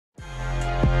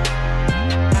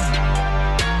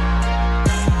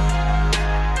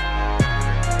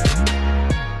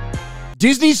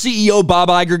Disney CEO Bob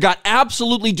Iger got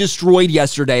absolutely destroyed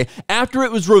yesterday after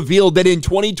it was revealed that in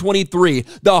 2023,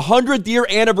 the 100th year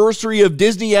anniversary of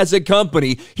Disney as a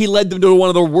company, he led them to one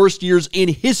of the worst years in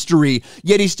history,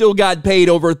 yet he still got paid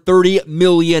over $30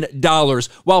 million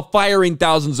while firing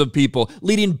thousands of people,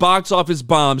 leading box office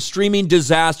bombs, streaming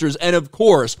disasters, and of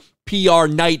course, PR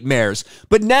nightmares.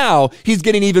 But now he's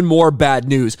getting even more bad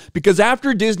news because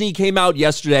after Disney came out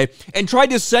yesterday and tried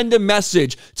to send a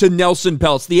message to Nelson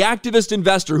Peltz, the activist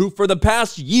investor who for the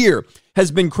past year has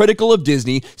been critical of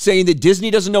Disney, saying that Disney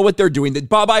doesn't know what they're doing, that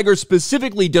Bob Iger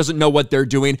specifically doesn't know what they're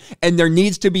doing, and there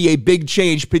needs to be a big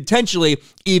change, potentially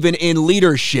even in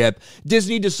leadership.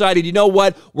 Disney decided, you know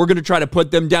what, we're going to try to put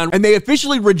them down, and they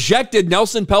officially rejected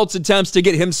Nelson Peltz's attempts to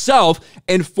get himself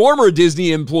and former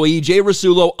Disney employee Jay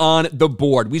Rasulo on the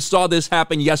board. We saw this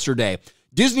happen yesterday.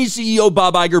 Disney CEO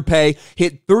Bob Iger pay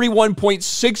hit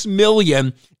 $31.6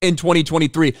 million in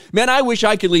 2023. Man, I wish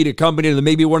I could lead a company to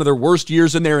maybe one of their worst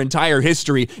years in their entire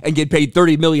history and get paid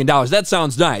 $30 million. That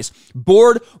sounds nice.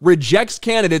 Board rejects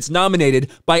candidates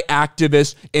nominated by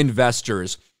activist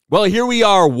investors. Well, here we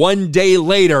are one day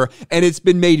later, and it's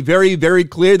been made very, very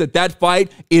clear that that fight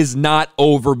is not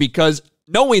over because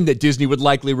knowing that Disney would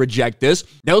likely reject this,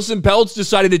 Nelson Peltz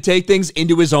decided to take things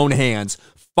into his own hands.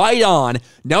 Fight on.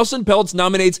 Nelson Peltz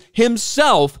nominates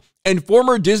himself and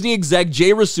former Disney exec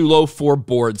Jay Rasulo for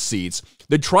board seats.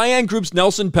 The Trian Group's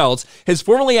Nelson Peltz has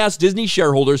formally asked Disney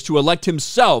shareholders to elect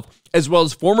himself as well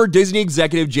as former Disney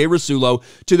executive Jay Rasulo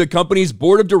to the company's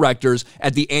board of directors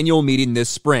at the annual meeting this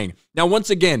spring. Now, once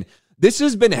again, this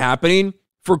has been happening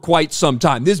for quite some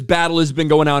time. This battle has been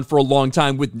going on for a long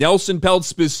time, with Nelson Peltz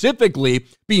specifically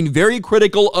being very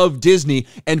critical of Disney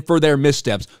and for their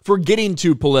missteps, for getting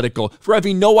too political, for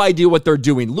having no idea what they're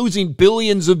doing, losing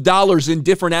billions of dollars in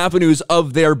different avenues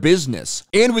of their business.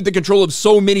 And with the control of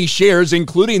so many shares,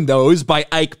 including those by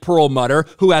Ike Perlmutter,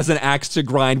 who has an axe to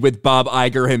grind with Bob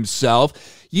Iger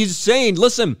himself, he's saying,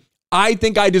 listen, I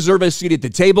think I deserve a seat at the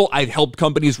table. I've helped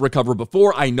companies recover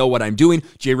before. I know what I'm doing.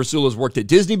 Jay Rasulo's worked at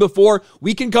Disney before.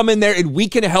 We can come in there and we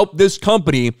can help this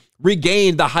company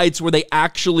regain the heights where they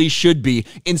actually should be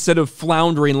instead of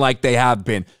floundering like they have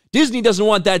been. Disney doesn't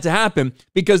want that to happen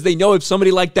because they know if somebody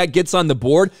like that gets on the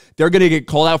board, they're going to get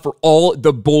called out for all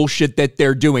the bullshit that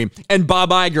they're doing. And Bob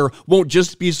Iger won't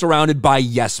just be surrounded by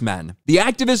yes men. The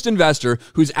activist investor,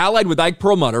 who's allied with Ike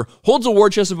Perlmutter, holds a war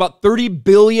chest of about $30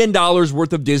 billion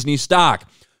worth of Disney stock.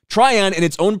 Trian, in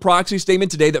its own proxy statement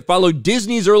today that followed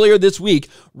Disney's earlier this week,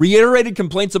 reiterated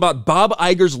complaints about Bob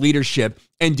Iger's leadership,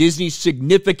 and Disney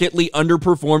significantly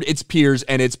underperformed its peers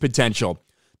and its potential.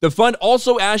 The fund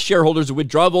also asked shareholders to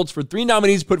withdraw votes for 3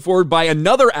 nominees put forward by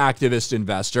another activist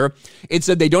investor. It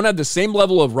said they don't have the same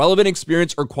level of relevant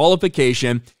experience or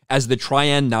qualification as the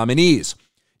Trian nominees.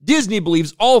 Disney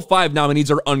believes all 5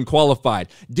 nominees are unqualified.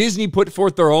 Disney put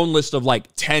forth their own list of like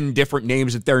 10 different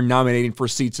names that they're nominating for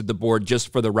seats at the board,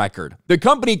 just for the record. The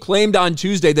company claimed on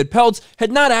Tuesday that Peltz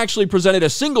had not actually presented a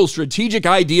single strategic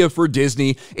idea for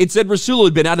Disney. It said Rasulo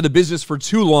had been out of the business for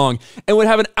too long and would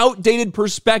have an outdated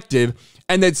perspective,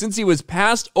 and that since he was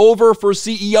passed over for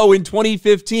CEO in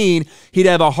 2015, he'd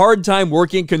have a hard time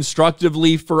working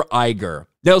constructively for Iger.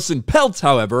 Nelson Peltz,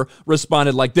 however,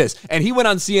 responded like this, and he went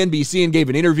on CNBC and gave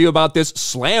an interview about this,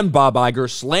 slammed Bob Iger,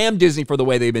 slammed Disney for the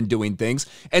way they've been doing things,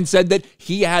 and said that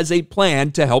he has a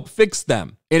plan to help fix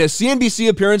them. In a CNBC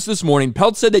appearance this morning,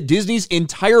 Peltz said that Disney's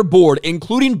entire board,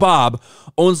 including Bob,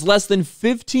 owns less than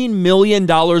 $15 million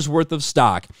worth of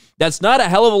stock. That's not a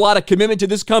hell of a lot of commitment to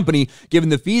this company, given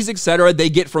the fees, etc. they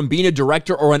get from being a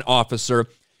director or an officer.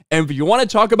 And if you want to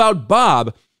talk about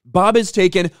Bob has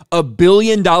taken $1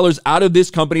 billion out of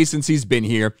this company since he's been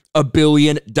here. $1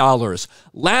 billion.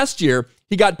 Last year,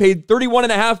 he got paid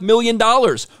 $31.5 million.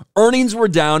 Earnings were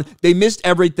down, they missed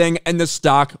everything, and the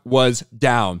stock was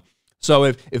down. So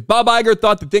if Bob Iger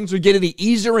thought that things would get any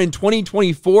easier in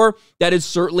 2024, that is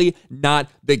certainly not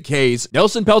the case.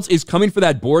 Nelson Peltz is coming for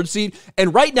that board seat,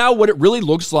 and right now what it really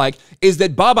looks like is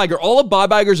that Bob Iger, all of Bob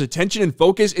Iger's attention and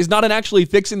focus is not on actually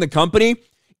fixing the company,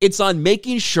 it's on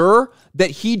making sure that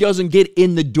he doesn't get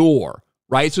in the door,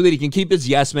 right? So that he can keep his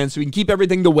yes men, so he can keep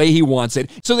everything the way he wants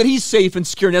it, so that he's safe and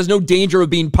secure and has no danger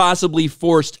of being possibly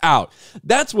forced out.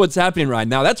 That's what's happening right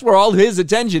now. That's where all his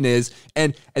attention is.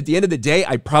 And at the end of the day,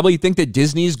 I probably think that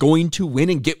Disney is going to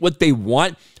win and get what they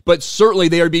want, but certainly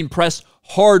they are being pressed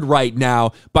hard right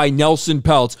now by Nelson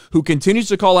Peltz, who continues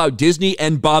to call out Disney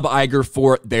and Bob Iger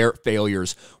for their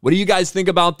failures. What do you guys think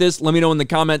about this? Let me know in the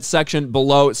comments section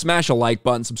below. Smash a like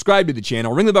button, subscribe to the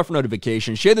channel, ring the bell for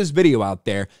notifications, share this video out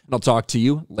there, and I'll talk to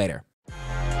you later.